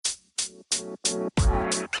Hey,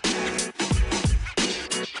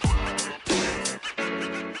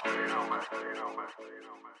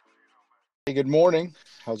 good morning.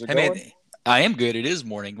 How's it Hey man, going? I am good. It is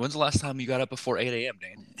morning. When's the last time you got up before 8 a.m.,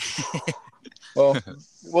 Well,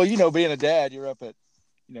 Dane? being a dad, you're up at,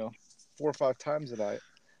 you know, 4 or 5 times a night.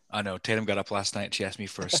 I know Tatum got up last night. She asked me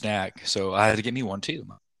for a snack, so I had to get me one too.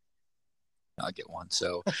 I'll get one.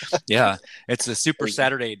 So, yeah, it's the Super There you go.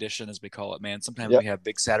 Saturday edition, as we call it, man. Sometimes Yep. we have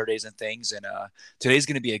big Saturdays and things, and today's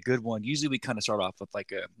going to be a good one. Usually, we kind of start off with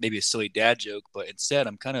like a maybe a silly dad joke, but instead,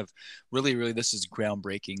 I'm kind of really this is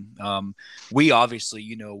groundbreaking. We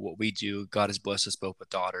obviously, what we do. God has blessed us both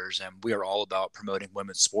with daughters, and we are all about promoting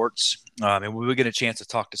women's sports. And when we get a chance to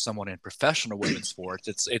talk to someone in professional women's sports,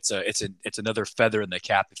 it's another feather in the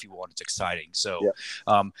cap, if you want. It's exciting. So,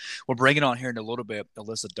 Yep. we're bringing on here in a little bit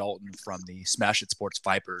Alyssa Dalton from the Smash It Sports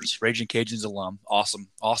Vipers, Raging Cajuns alum. Awesome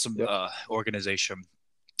Yep. organization.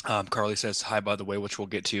 Carly says hi, by the way, which we'll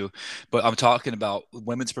get to. But I'm talking about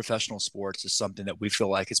women's professional sports is something that we feel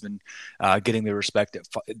like has been getting the respect it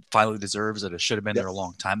finally deserves. That it should have been Yep. there a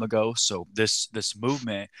long time ago. So this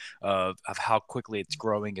movement of how quickly it's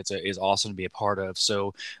growing is awesome to be a part of.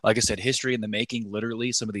 So like I said, history in the making.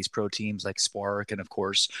 Literally, some of these pro teams like Spark and of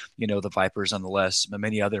course the Vipers, nonetheless, but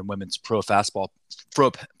many other women's pro fast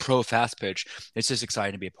pitch. It's just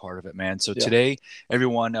exciting to be a part of it, man. So Yeah. today,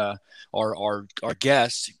 everyone, our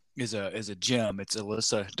guest is a gem. It's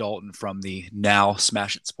Alyssa Dalton from the now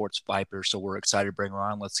Smash It Sports Viper. So we're excited to bring her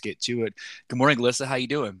on. Let's get to it. Good morning, Alyssa. How you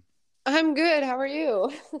doing? I'm good. How are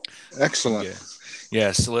you? Excellent. Yeah.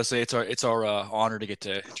 Yes, Alyssa, it's our honor to get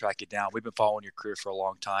to track you down. We've been following your career for a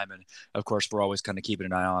long time, and of course, we're always kind of keeping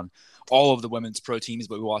an eye on all of the women's pro teams.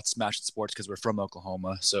 But we watch Smash It Sports because we're from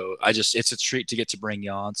Oklahoma. So it's a treat to get to bring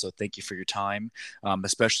you on. So thank you for your time,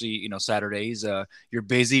 especially Saturdays. You're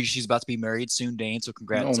busy. She's about to be married soon, Dane. So Oh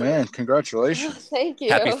congrats. man, Oh, congratulations. thank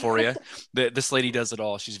Happy you. for you. This lady does it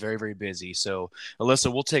all. She's very busy. So,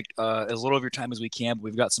 Alyssa, we'll take as little of your time as we can. But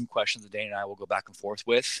we've got some questions that Dane and I will go back and forth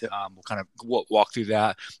with. Yep. We'll kind of walk through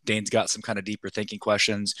that. Dane's got some kind of deeper thinking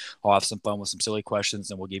questions. I'll have some fun with some silly questions,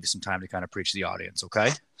 and we'll give you some time to kind of preach to the audience.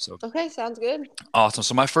 Okay. So Okay, sounds good. awesome.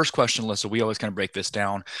 So my first question, Alyssa, we always kind of break this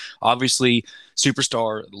down. Obviously,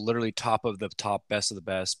 superstar, literally top of the top, best of the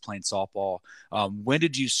best, playing softball. When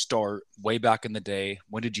did you start? Way back in the day.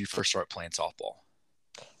 When did you first start playing softball?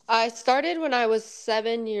 I started when I was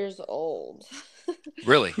 7 years old.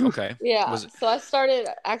 Really? Whew. Okay. Yeah, Was it? so I started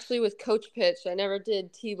actually with coach pitch. I never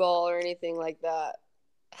did t-ball or anything like that.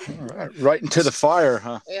 All right. Right into the fire,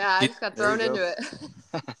 huh? Yeah, I Did just got There you thrown go. into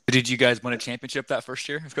it. did you guys win a championship that first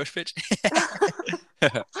year of Coach Pitch?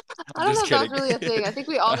 I'm I don't know just if that's kidding. really a thing. I think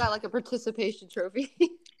we all got like a participation trophy.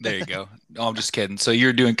 There you go. No, I'm just kidding. So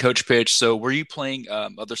you're doing Coach Pitch. So were you playing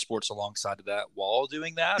other sports alongside of that while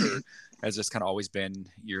doing that, or has this kind of always been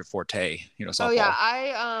your forte? Oh yeah,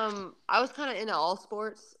 Softball. I was kind of into all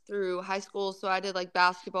sports through high school, so I did like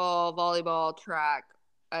basketball, volleyball, track.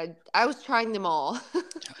 I was trying them all.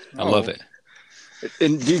 I love Oh, it.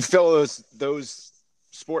 and do you feel those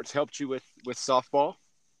sports helped you with softball?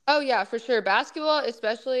 Oh yeah, for sure. Basketball,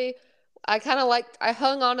 especially, I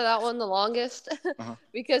hung on to that one the longest Uh-huh.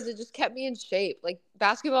 because it just kept me in shape. Like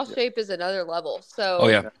basketball Yeah. shape is another level. Oh So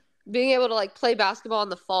yeah. Yeah. being able to like play basketball in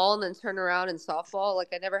the fall and then turn around in softball, like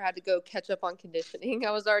I never had to go catch up on conditioning.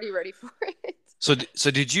 I was already ready for it. So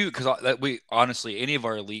did you? Because we honestly, any of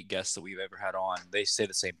our elite guests that we've ever had on, they say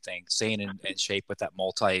the same thing, staying in shape with that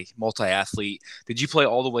multi athlete. Did you play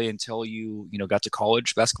all the way until you got to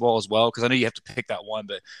college basketball as well? Because I know you have to pick that one,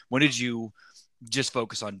 but when did you just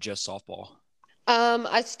focus on just softball?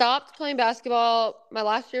 I stopped playing basketball. My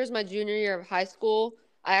last year was my junior year of high school.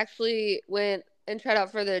 I actually went and tried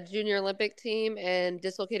out for the junior Olympic team and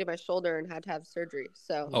dislocated my shoulder and had to have surgery.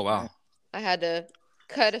 So Oh Oh man. wow. I had to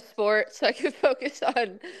cut a sport so I could focus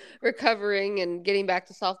on recovering and getting back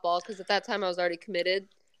to softball because at that time I was already committed.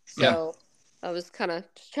 Yeah, So I was kind of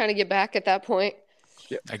just trying to get back at that point.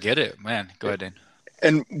 Yeah. I get it, man. Go ahead, Dan.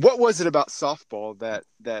 And what was it about softball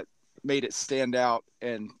that made it stand out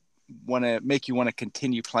and want to make you want to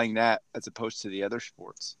continue playing that as opposed to the other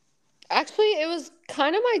sports? Actually, it was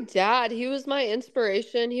kind of my dad. He was my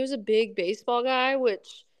inspiration. He was a big baseball guy,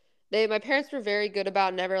 which my parents were very good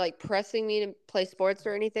about never like pressing me to play sports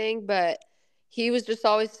or anything, but he was just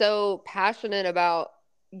always so passionate about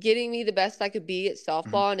getting me the best I could be at Mhm.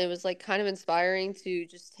 softball, and it was like kind of inspiring to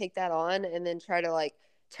just take that on and then try to like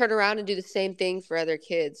turn around and do the same thing for other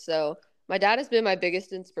kids. So, my dad has been my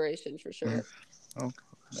biggest inspiration for Mhm. sure. Oh,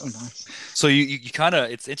 oh, nice. So you kind of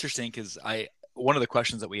it's interesting because one of the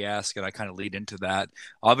questions that we ask, and I kind of lead into that,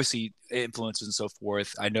 obviously influences and so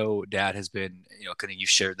forth. I know Dad has been, kind of, you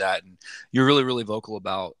shared that, and you're really, really vocal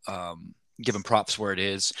about giving props where it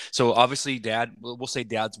is. So obviously, Dad, we'll say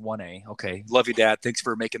Dad's 1A. Okay, love you, Dad. Thanks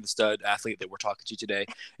for making the stud athlete that we're talking to today.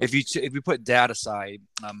 If you put Dad aside,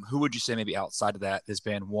 who would you say maybe outside of that has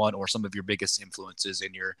been one or some of your biggest influences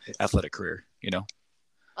in your athletic career?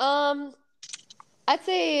 I'd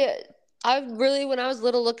say when I was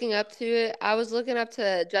little looking up to it, I was looking up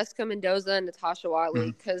to Jessica Mendoza and Natasha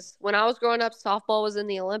Wiley, because when I was growing up, softball was in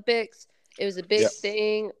the Olympics. It was a big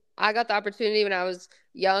thing. I got the opportunity when I was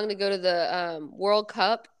young to go to the World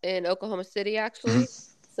Cup in Oklahoma City, actually.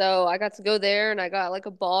 So I got to go there, and I got like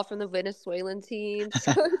a ball from the Venezuelan team.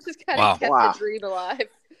 So it just kind of kept the dream alive.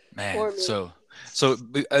 Man, for me. So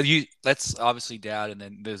that's obviously Dad, and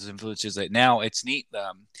then there's influences that now it's neat.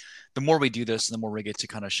 The more we do this, the more we get to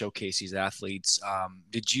kind of showcase these athletes.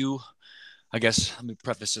 I guess let me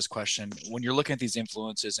preface this question. When you're looking at these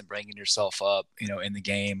influences and bringing yourself up, in the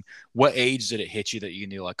game, what age did it hit you that you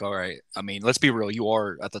knew, like, all right, I mean, let's be real, you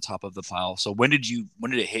are at the top of the pile. So when did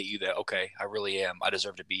it hit you that, okay, I really am, I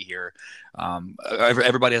deserve to be here?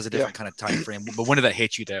 Everybody has a different kind of time frame, but when did that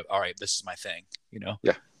hit you that, all right, this is my thing,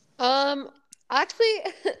 Yeah. Actually,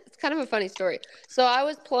 it's kind of a funny story. So I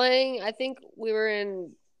was playing, I think we were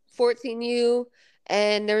in 14U,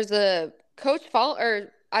 and there was a coach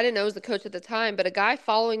I didn't know it was the coach at the time, but a guy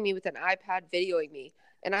following me with an iPad videoing me.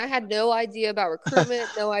 And I had no idea about recruitment,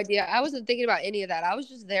 no idea. I wasn't thinking about any of that. I was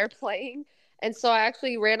just there playing. And so I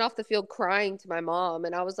actually ran off the field crying to my mom.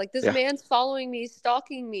 And I was like, this man's following me,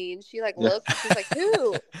 stalking me. And she looked, and she's like,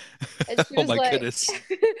 who? And she was goodness.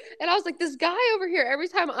 And I was like, this guy over here, every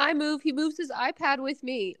time I move, he moves his iPad with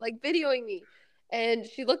me, like videoing me. And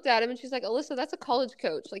she looked at him and she's like, Alyssa, that's a college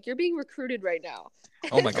coach. Like, you're being recruited right now.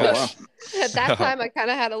 Oh my gosh. At that time, I kind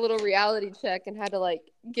of had a little reality check and had to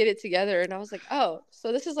get it together. And I was like, oh,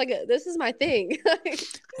 so this is this is my thing.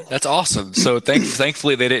 That's awesome. So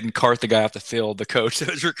thankfully they didn't cart the guy off the field, the coach that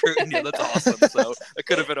was recruiting you. That's awesome. So it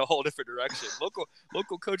could have been a whole different direction.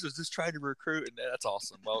 Local coach was just trying to recruit, and that's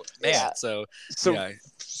awesome. Well, man,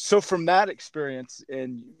 so from that experience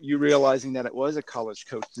and you realizing that it was a college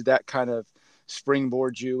coach, did that kind of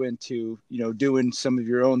springboard you into doing some of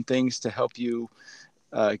your own things to help you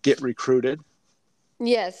get recruited?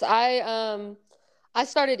 Yes, I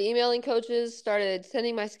started emailing coaches, started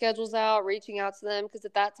sending my schedules out, reaching out to them, because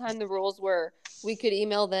at that time the rules were we could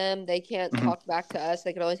email them, they can't talk back to us,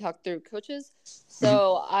 they could only talk through coaches.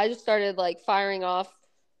 So I just started firing off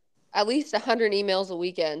at least 100 emails a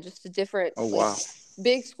weekend, just to different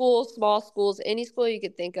big schools, small schools, any school you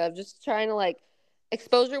could think of, just trying to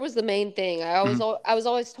exposure was the main thing. I was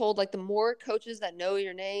always told the more coaches that know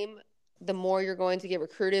your name, the more you're going to get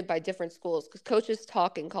recruited by different schools, because coaches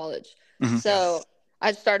talk in college. So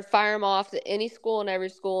I started firing them off to any school and every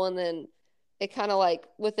school, and then it kind of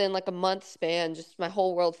within a month span, just my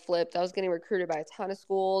whole world flipped. I was getting recruited by a ton of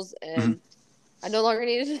schools, and I no longer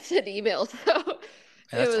needed to send emails. So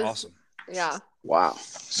that's awesome. Yeah. Wow.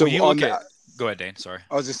 So go ahead, Dane. Sorry.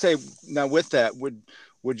 I was just say, now with that,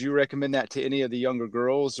 would you recommend that to any of the younger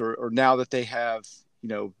girls, or now that they have,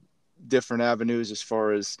 different avenues as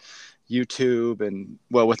far as YouTube and,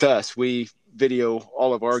 well, with us, we video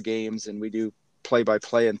all of our games and we do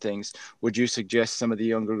play-by-play and things. Would you suggest some of the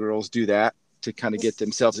younger girls do that to kind of get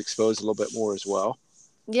themselves exposed a little bit more as well?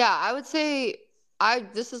 Yeah, I would say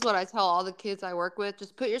this is what I tell all the kids I work with.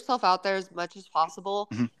 Just put yourself out there as much as possible.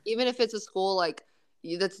 Even if it's a school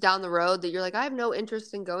that's down the road that you're I have no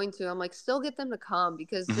interest in going to. I'm still get them to come,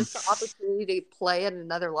 because just the opportunity to play at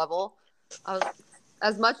another level.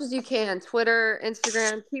 As much as you can, Twitter,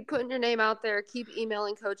 Instagram, keep putting your name out there, keep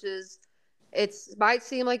emailing coaches. It might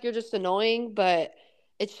seem like you're just annoying, but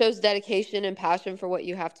it shows dedication and passion for what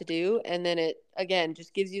you have to do. And then it, again,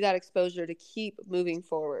 just gives you that exposure to keep moving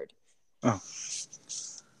forward. Oh,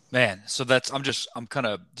 man. So I'm kind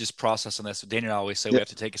of just processing this. Dane and I always say we have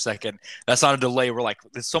to take a second. That's not a delay. We're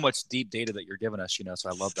there's so much deep data that you're giving us, so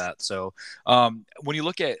I love that. So when you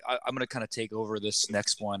look at, I'm going to kind of take over this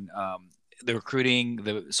next one. The recruiting,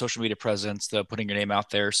 the social media presence, the putting your name out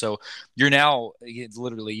there. So you're now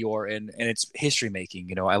literally and it's history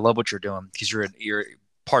making. I love what you're doing, because you're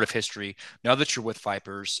part of history. Now that you're with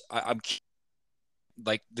Vipers, I'm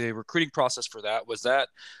the recruiting process for that, was that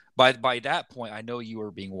by that point, I know you were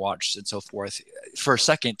being watched and so forth. For a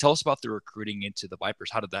second, tell us about the recruiting into the Vipers.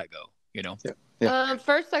 How did that go?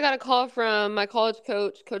 First I got a call from my college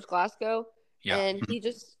coach, Coach Glasgow. Yeah. And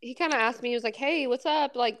he kind of asked me, he was like, hey, what's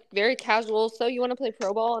up? Very casual. So you want to play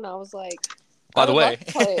pro ball? And I was like, By I the would love way. to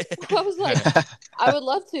play. I was like, I would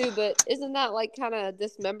love to, but isn't that like kind of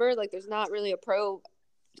dismembered? Like, there's not really a pro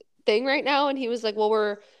thing right now. And he was like,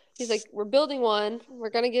 well, he's like, we're building one. We're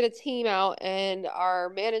gonna get a team out, and our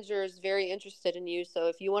manager is very interested in you. So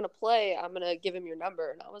if you want to play, I'm gonna give him your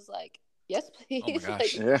number. And I was like, yes, Oh my please. Like,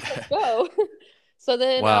 gosh. Yeah. let's go. So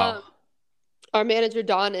then, Wow. our manager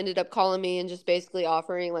Don ended up calling me and just basically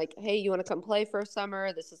offering like, hey, you want to come play for a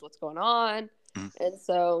summer? This is what's going on. Mm. And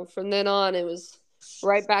so from then on, it was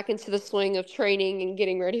right back into the swing of training and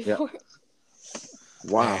getting ready Yeah. for it.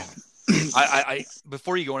 Wow. Man. I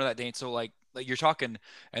before you go into that, Dane, so like you're talking,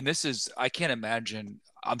 and this is, I can't imagine.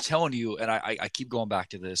 I'm telling you, and I keep going back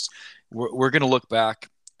to this. We're gonna look back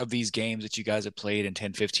of these games that you guys have played in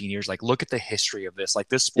 10, 15 years. Like, look at the history of this, like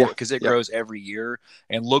this sport, because it grows every year,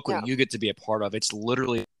 and look what Yeah. you get to be a part of. It's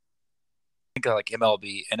literally, think of like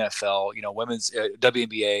MLB, NFL, women's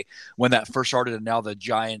WNBA when that first started, and now the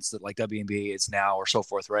giants that like WNBA is now, or so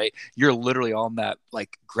forth, right? You're literally on that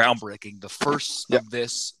like groundbreaking, the first of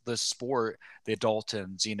this sport, the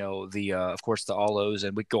Daltons, the of course the Allos,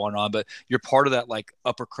 and we go on, but you're part of that like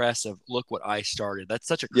upper crest of look what I started. That's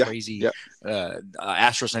such a crazy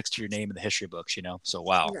asterisk next to your name in the history books, So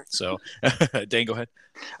wow. Yeah. So Dane, go ahead.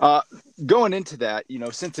 Going into that,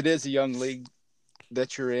 since it is a young league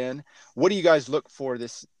that you're in, what do you guys look for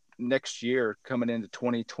this next year coming into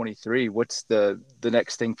 2023? What's the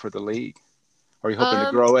next thing for the league? Are you hoping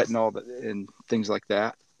to grow it and all that and things like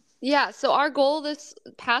that? Yeah, so our goal this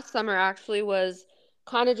past summer actually was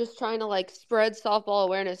kind of just trying to like spread softball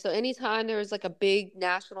awareness. So anytime there was like a big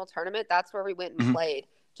national tournament, that's where we went and played,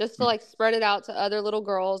 just to like spread it out to other little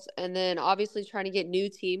girls, and then obviously trying to get new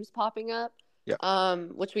teams popping up.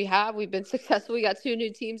 Which we have. We've been successful. We got 2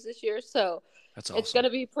 new teams this year, so That's awesome. it's going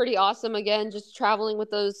to be pretty awesome. Again, just traveling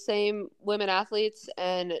with those same women athletes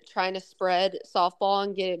and trying to spread softball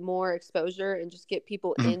and get more exposure and just get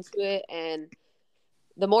people into it. And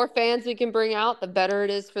the more fans we can bring out, the better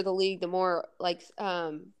it is for the league. The more like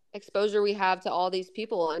exposure we have to all these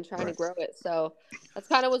people and trying to grow it. So that's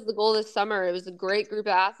kind of was the goal this summer. It was a great group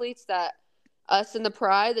of athletes that us in the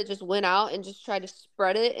Pride that just went out and just tried to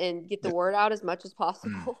spread it and get the word out as much as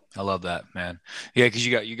possible. I love that, man. Yeah, because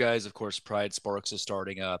you guys, of course, Pride Sparks is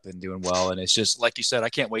starting up and doing well, and it's just like you said. I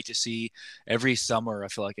can't wait to see every summer. I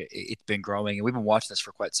feel like it's been growing, and we've been watching this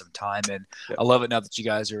for quite some time, and I love it now that you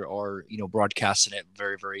guys are broadcasting it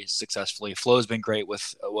very, very successfully. Flow's been great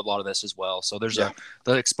with a lot of this as well. So there's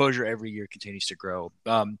the exposure every year continues to grow.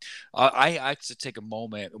 I like to take a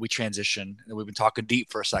moment. We transition, and we've been talking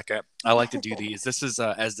deep for a second. I like to do these. This is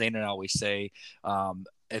as Zane and I always say.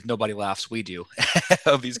 If nobody laughs, we do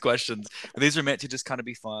of these questions. These are meant to just kind of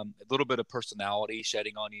be fun, a little bit of personality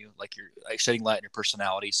shedding on you, like you're shedding light on your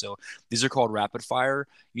personality. So these are called rapid fire.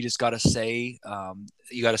 You just got to say,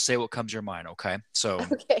 what comes to your mind. Okay. So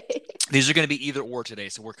these are going to be either or today.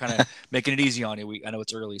 So we're kind of making it easy on you. I know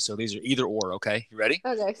it's early, so these are either or. Okay. You ready?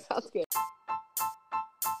 Okay. Sounds good.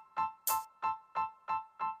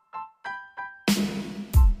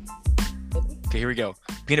 Okay, here we go.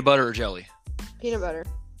 Peanut butter or jelly? Peanut butter.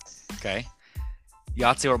 Okay.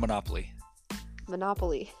 Yahtzee or Monopoly?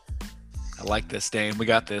 Monopoly. I like this, Dane. We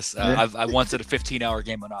got this. I once did a 15-hour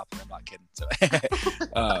game of Monopoly. I'm not kidding. So,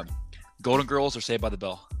 Golden Girls or Saved by the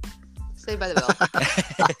Bell? Saved by the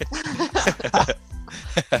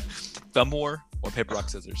Bell. Thumb War or Paper, Rock,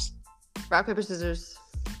 Scissors? Rock, paper, scissors.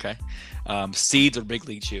 Okay. Seeds or Big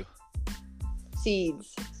League Chew?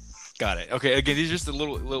 Seeds. Got it. Okay. Again, these are just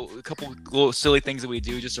a couple little silly things that we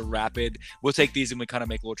do, just a rapid. We'll take these and we kind of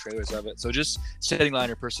make little trailers of it. So just setting line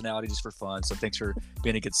your personality just for fun. So thanks for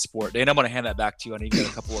being a good sport. And I'm going to hand that back to you. I know you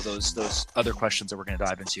got a couple of those other questions that we're going to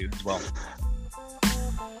dive into as well.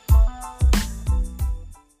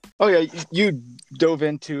 Oh yeah, you dove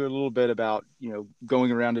into a little bit about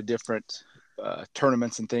going around to different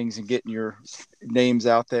tournaments and things and getting your names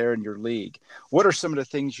out there in your league. What are some of the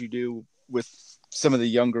things you do with some of the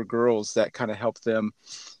younger girls that kind of help them,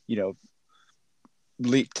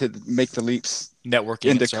 leap to make the leaps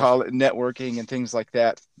networking into college, networking and things like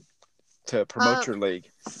that to promote your league?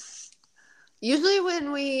 Usually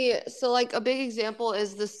like a big example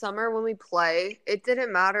is this summer when we play, it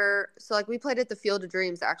didn't matter. So like we played at the Field of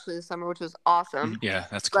Dreams actually this summer, which was awesome. Yeah,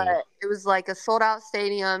 that's cool. But it was like a sold out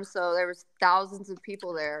stadium. So there was thousands of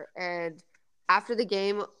people there. And after the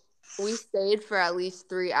game, we stayed for at least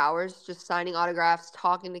 3 hours just signing autographs,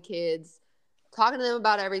 talking to kids, talking to them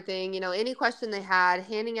about everything, any question they had,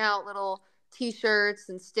 handing out little T-shirts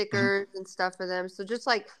and stickers and stuff for them. So just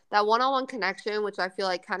like that one-on-one connection, which I feel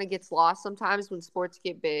like kind of gets lost sometimes when sports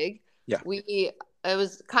get big. Yeah. We it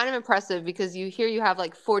was kind of impressive because you have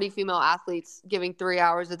like 40 female athletes giving 3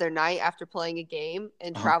 hours of their night after playing a game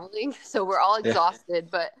and traveling. So we're all Yeah. exhausted,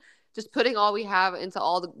 but just putting all we have into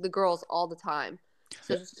all the girls all the time.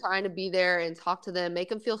 So just trying to be there and talk to them, make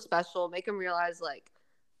them feel special, make them realize like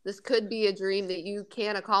this could be a dream that you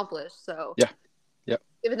can accomplish. So Yeah. Yep.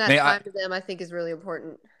 giving that time to them, I think, is really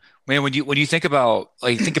important. Man, when you think about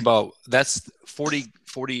that's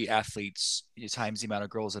 40 athletes times the amount of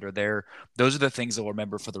girls that are there. Those are the things they'll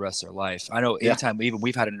remember for the rest of their life. I know anytime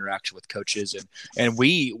we've had an interaction with coaches and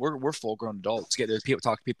we're full grown adults. There's people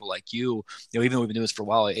talk to people like you know, even though we've been doing this for a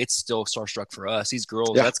while, it's still starstruck for us. These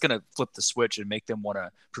girls, that's gonna flip the switch and make them want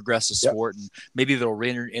to progress the sport, and maybe they'll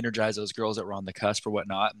re-energize those girls that were on the cusp or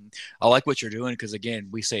whatnot. And I like what you're doing because again,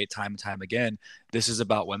 we say it time and time again. This is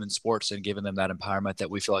about women's sports and giving them that empowerment that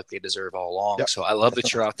we feel like they deserve all along. Yep. So I love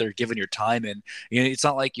that you're out there giving your time, and you know, it's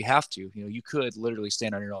not like you have to. You know, you could literally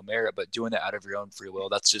stand on your own merit, but doing that out of your own free will,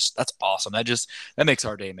 that's awesome. That makes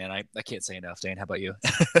our day, man. I can't say enough. Dane, how about you?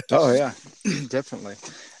 Oh yeah, definitely.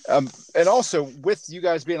 And also with you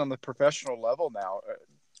guys being on the professional level now,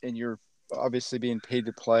 and you're obviously being paid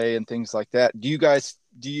to play and things like that. Do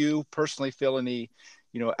you personally feel any,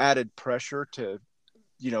 you know, added pressure to,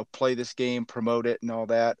 you know, play this game, promote it and all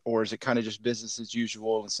that? Or is it kind of just business as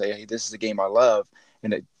usual and say, hey, this is a game I love,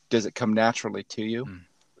 and does it come naturally to you?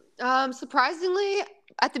 Surprisingly,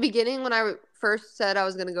 at the beginning, when I first said I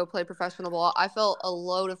was going to go play professional ball, I felt a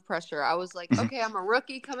load of pressure. I was like, okay, I'm a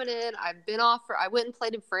rookie coming in. I went and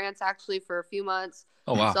played in France actually for a few months.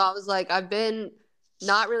 Oh, wow. So I was like, I've been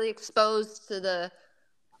not really exposed to the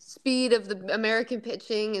speed of the American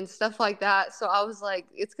pitching and stuff like that. So I was like,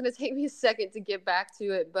 it's going to take me a second to get back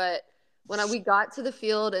to it. But when we got to the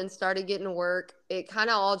field and started getting to work, it kind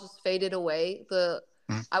of all just faded away.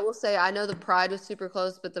 I will say, I know the Pride was super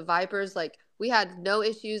close, but the Vipers, like, we had no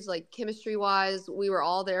issues, like, chemistry-wise. We were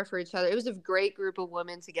all there for each other. It was a great group of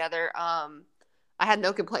women together. I had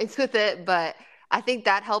no complaints with it, but I think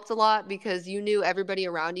that helped a lot because you knew everybody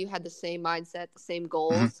around you had the same mindset, the same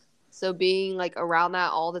goals. Mm-hmm. So being, like, around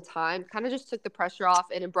that all the time kind of just took the pressure off,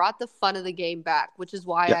 and it brought the fun of the game back, which is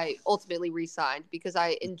why I ultimately re-signed, because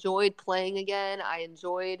I enjoyed playing again. I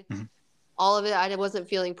enjoyed all of it. I wasn't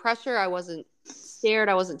feeling pressure. I wasn't scared.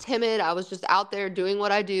 I wasn't timid. I was just out there doing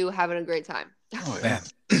what I do, having a great time. Oh, man.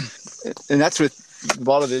 And that's what a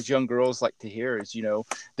lot of those young girls like to hear is, you know,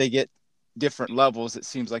 they get different levels. It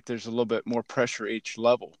seems like there's a little bit more pressure each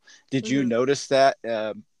level. Did you notice that?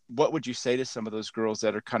 What would you say to some of those girls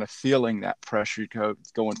that are kind of feeling that pressure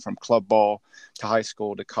going from club ball to high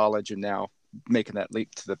school to college and now making that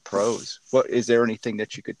leap to the pros? Is there anything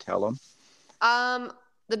that you could tell them?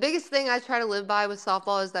 The biggest thing I try to live by with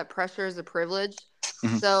softball is that pressure is a privilege.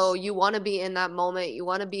 Mm-hmm. So you want to be in that moment. You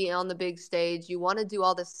want to be on the big stage. You want to do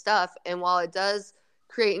all this stuff. And while it does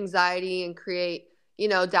create anxiety and create, you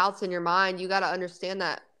know, doubts in your mind, you got to understand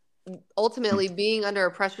that ultimately being under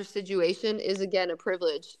a pressure situation is, again, a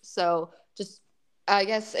privilege. So just, I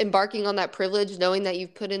guess, embarking on that privilege, knowing that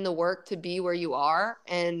you've put in the work to be where you are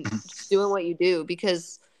and just doing what you do.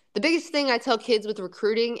 Because the biggest thing I tell kids with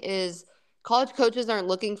recruiting is college coaches aren't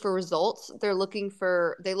looking for results. They look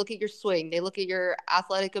at your swing. They look at your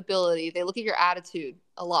athletic ability. They look at your attitude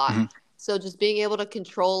a lot. Mm-hmm. So just being able to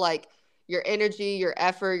control like your energy, your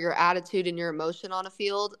effort, your attitude, and your emotion on a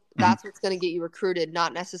field, that's what's going to get you recruited,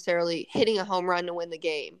 not necessarily hitting a home run to win the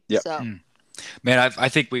game. Yep. So. Man, I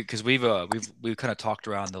think because we've kind of talked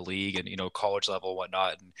around the league and, you know, college level and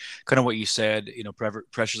whatnot, and kind of what you said, you know,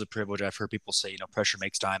 pressure's a privilege. I've heard people say, you know, pressure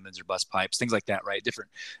makes diamonds or bust pipes, things like that, right?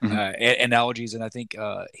 Different analogies. And I think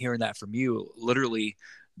hearing that from you, literally,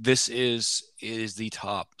 this is the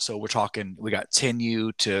top. So we got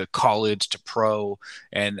 10U to college to pro,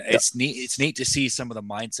 and it's neat to see some of the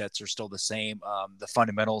mindsets are still the same. The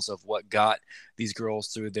fundamentals of what got these girls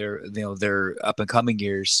through their up and coming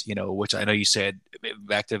years, you know, which I know you said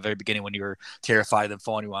back to the very beginning when you were terrified of them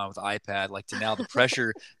falling you on with the iPad, like to now the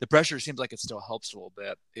pressure seems like it still helps a little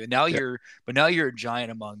bit. Now you're a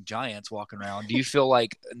giant among giants walking around. Do you feel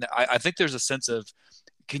like, I think there's a sense of,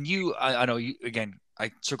 I know you, again, I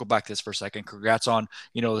circle back to this for a second. Congrats on,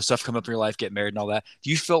 you know, the stuff coming up in your life, getting married and all that. Do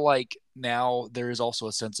you feel like now there is also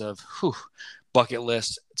a sense of, bucket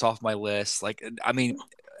list, it's off my list? Like, I mean,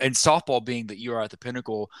 and softball being that you are at the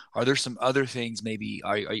pinnacle, are there some other things maybe,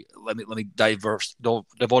 let me divulge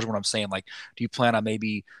what I'm saying. Like, do you plan on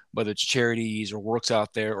maybe, whether it's charities or works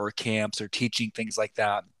out there or camps or teaching, things like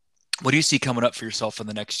that? What do you see coming up for yourself in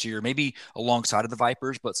the next year? Maybe alongside of the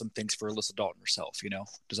Vipers, but some things for Alyssa Dalton herself, you know?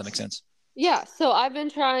 Does that make sense? Yeah, so I've been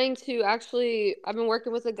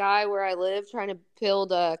working with a guy where I live, trying to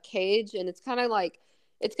build a cage, and it's kind of like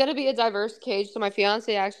it's going to be a diverse cage. So my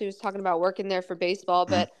fiance actually was talking about working there for baseball,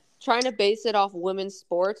 but trying to base it off women's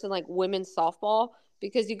sports and like women's softball,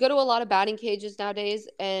 because you go to a lot of batting cages nowadays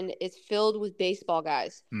and it's filled with baseball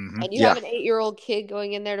guys. Mm-hmm. And you have an 8-year-old kid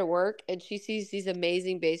going in there to work and she sees these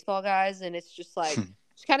amazing baseball guys and it's just like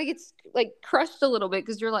she kind of gets like crushed a little bit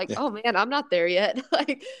because you're like, Yeah. oh man, I'm not there yet.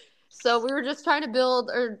 Like, so we were just trying to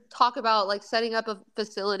build or talk about like setting up a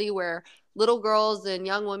facility where little girls and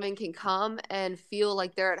young women can come and feel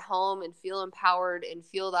like they're at home and feel empowered and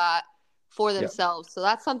feel that for themselves. So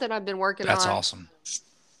that's something I've been working on. That's awesome.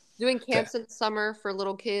 Doing camps in the summer for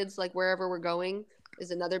little kids, like wherever we're going,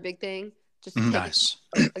 is another big thing. Just to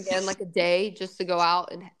take again, like a day just to go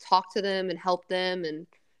out and talk to them and help them and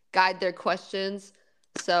guide their questions.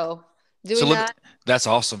 So that's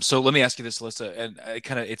awesome. So let me ask you this, Alyssa, and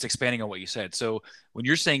it's expanding on what you said. So when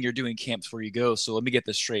you're saying you're doing camps where you go, so let me get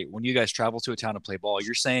this straight. When you guys travel to a town to play ball,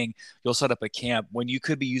 you're saying you'll set up a camp when you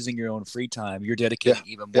could be using your own free time. You're dedicating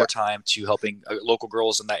even more time to helping local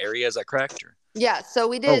girls in that area. Is that correct? Or? Yeah. So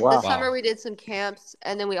we did this summer. We did some camps,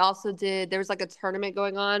 and then we also there was like a tournament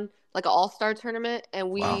going on, like an all-star tournament, and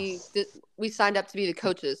we signed up to be the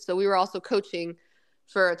coaches. So we were also coaching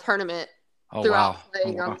for a tournament. Throughout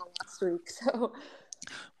playing on the last week. So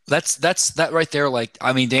that right there. Like,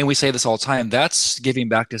 I mean, Dan, we say this all the time. That's giving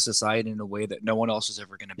back to society in a way that no one else is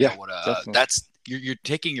ever going to be able to. You're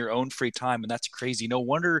taking your own free time, and that's crazy. No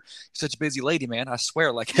wonder you're such a busy lady, man. I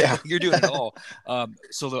swear, like you're doing it all.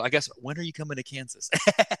 So I guess when are you coming to Kansas?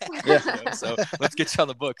 So let's get you on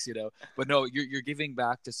the books, But no, you're giving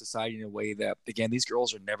back to society in a way that, again, these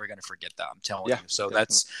girls are never going to forget that. I'm telling you. So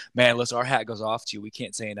that's, man, listen, our hat goes off to you. We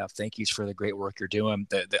can't say enough thank yous for the great work you're doing.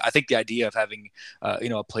 I think the idea of having,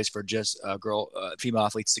 a place for just female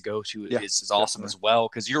athletes to go to is awesome as well.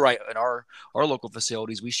 Because you're right, in our local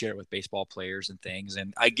facilities, we share it with baseball players and things,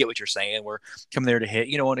 and I get what you're saying. We're coming there to hit,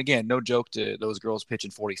 and again, no joke to those girls pitching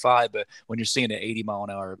 45, but when you're seeing an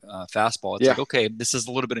 80-mile-an-hour fastball, it's like, okay, this is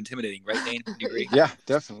a little bit intimidating, right, Dane? Do you agree? Yeah,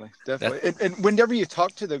 definitely. And whenever you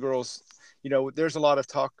talk to the girls, there's a lot of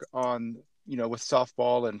talk on, with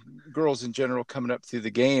softball and girls in general coming up through the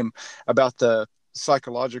game about the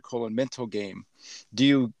psychological and mental game. Do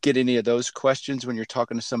you get any of those questions when you're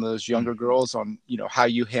talking to some of those younger girls on, how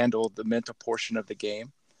you handle the mental portion of the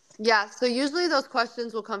game? Yeah, so usually those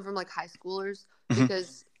questions will come from like high schoolers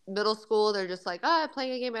because middle school, they're just like, I'm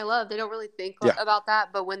playing a game I love. They don't really think about that.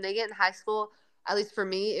 But when they get in high school, at least for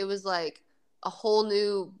me, it was like a whole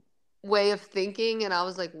new way of thinking. And I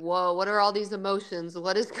was like, whoa, what are all these emotions?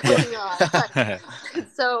 What is going on?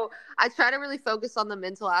 So I try to really focus on the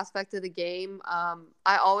mental aspect of the game.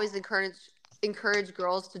 I always encourage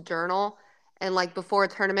girls to journal. And like before a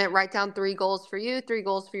tournament, write down 3 goals for you, 3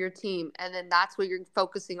 goals for your team. And then that's what you're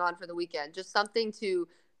focusing on for the weekend. Just something to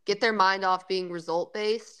get their mind off being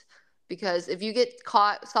result-based. Because if you get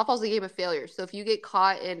caught, softball's a game of failure. So if you get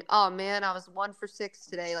caught in, oh man, I was 1 for 6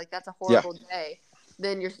 today, like that's a horrible day,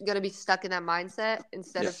 then you're going to be stuck in that mindset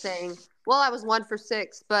instead of saying, well, I was 1 for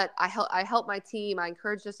 6, but I helped my team. I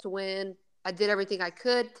encouraged us to win. I did everything I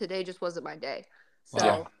could. Today just wasn't my day.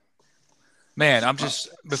 So. Man, I'm just,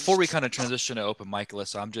 before we kind of transition to open mic,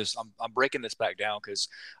 Alyssa, I'm breaking this back down because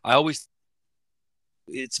I always,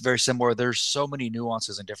 it's very similar. There's so many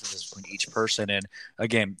nuances and differences between each person. And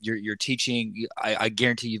again, you're teaching, I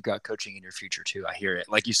guarantee you've got coaching in your future too. I hear it.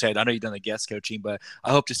 Like you said, I know you've done the guest coaching, but I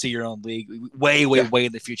hope to see your own league way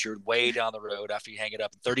in the future, way down the road after you hang it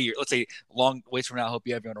up in 30 years. Let's say long ways from now, I hope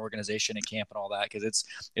you have your own organization and camp and all that. Cause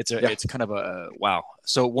it's kind of a wow.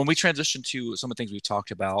 So when we transition to some of the things we've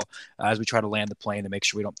talked about as we try to land the plane to make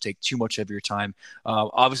sure we don't take too much of your time,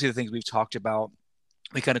 obviously the things we've talked about,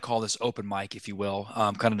 we kind of call this open mic, if you will,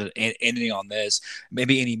 kind of ending on this,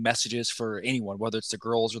 maybe any messages for anyone, whether it's the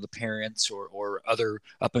girls or the parents or other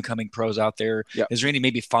up and coming pros out there. Is there any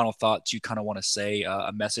maybe final thoughts you kind of want to say,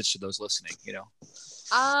 a message to those listening,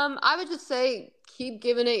 I would just say, keep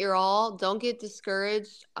giving it your all. Don't get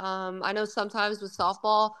discouraged. I know sometimes with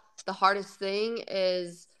softball, the hardest thing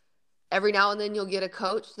is every now and then you'll get a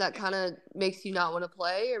coach that kind of makes you not want to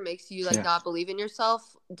play or makes you not believe in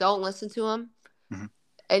yourself. Don't listen to them. Mm-hmm.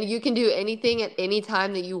 And you can do anything at any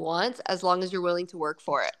time that you want as long as you're willing to work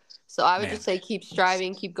for it. So I would just say keep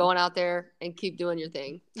striving, keep going out there, and keep doing your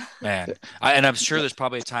thing. Man, and I'm sure there's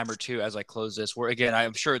probably a time or two as I close this where, again,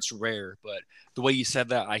 I'm sure it's rare, but the way you said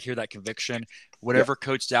that, I hear that conviction. Whatever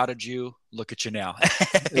coach doubted you, look at you now.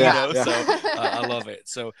 So I love it.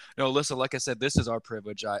 So, no, listen, like I said, this is our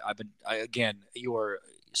privilege. Again, you are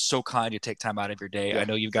so kind to take time out of your day. Yeah. I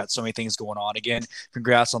know you've got so many things going on. Again,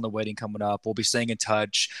 congrats on the wedding coming up. We'll be staying in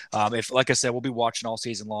touch. If, like I said, we'll be watching all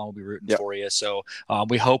season long. We'll be rooting for you. So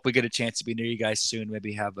we hope we get a chance to be near you guys soon.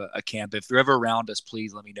 Maybe have a camp. If you're ever around us,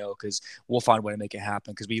 please let me know, because we'll find a way to make it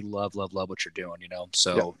happen, because we love what you're doing, you know.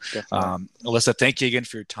 So Alyssa, thank you again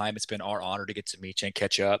for your time. It's been our honor to get to meet you and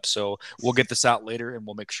catch up. So we'll get this out later, and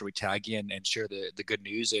we'll make sure we tag you and share the good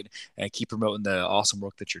news, and keep promoting the awesome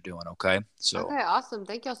work that you're doing. Okay. So okay, awesome.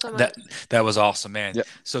 Thank y'all so much. That was awesome, man. Yep.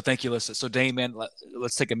 So thank you, Alyssa. So Dane, man,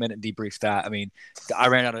 let's take a minute and debrief that. I mean, I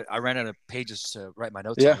ran out of pages to write my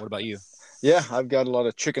notes on. What about you? Yeah, I've got a lot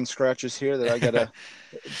of chicken scratches here that I got to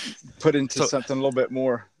put into something a little bit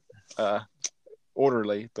more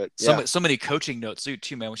orderly. But so many coaching notes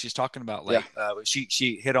too, man. When she's talking about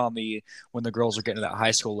she hit on me when the girls are getting to that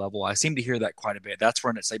high school level. I seem to hear that quite a bit. That's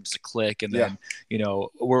when it seems to click, and then you know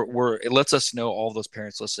it lets us know, all those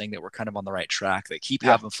parents listening, that we're kind of on the right track. That keep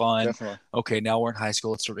having fun. Definitely. Okay, now we're in high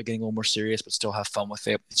school. It's sort of getting a little more serious, but still have fun with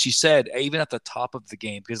it. She said even at the top of the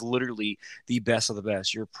game, because literally the best of the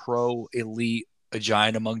best, you're pro elite, a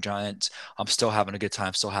giant among giants. I'm still having a good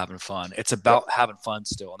time, still having fun. It's about having fun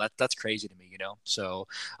still. And that's crazy to me, you know? So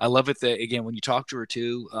I love it that, again, when you talk to her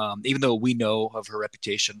too, even though we know of her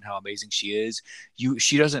reputation, how amazing she is,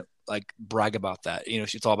 she doesn't like brag about that. You know,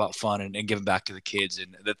 it's all about fun and giving back to the kids.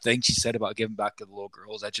 And the thing she said about giving back to the little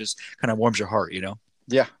girls, that just kind of warms your heart, you know?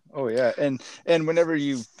 Yeah. Oh yeah. And whenever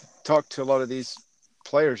you talk to a lot of these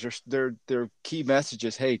players, their key message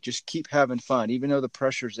is, hey, just keep having fun. Even though the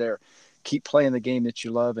pressure's there, keep playing the game that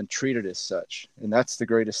you love and treat it as such. And that's the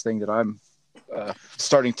greatest thing that I'm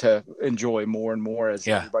starting to enjoy more and more as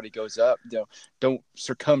everybody goes up. You know, don't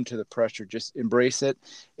succumb to the pressure. Just embrace it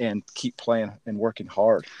and keep playing and working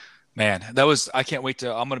hard. Man, I can't wait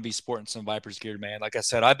I'm going to be sporting some Vipers gear, man. Like I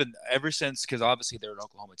said, I've been ever since, because obviously they're an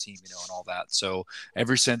Oklahoma team, you know, and all that. So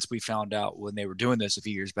ever since we found out when they were doing this a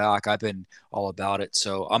few years back, I've been all about it.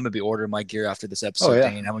 So I'm going to be ordering my gear after this episode,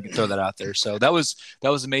 Dane. I'm going to throw that out there. So that was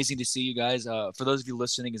amazing to see you guys. For those of you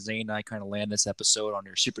listening, as Zane and I kind of land this episode on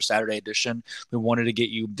your Super Saturday edition, we wanted to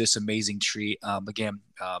get you this amazing treat. Again,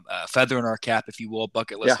 a feather in our cap, if you will,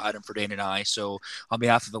 bucket list item for Dane and I. So on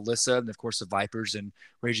behalf of Alyssa and of course the Vipers and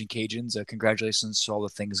Raging Cajuns, congratulations to all the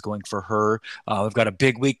things going for her. We've got a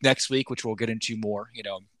big week next week, which we'll get into more, you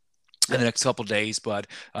know, in the next couple of days. But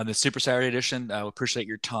on the Super Saturday edition, we appreciate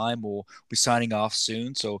your time. We'll be signing off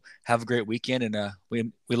soon. So have a great weekend, and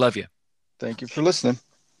we love you. Thank you for listening.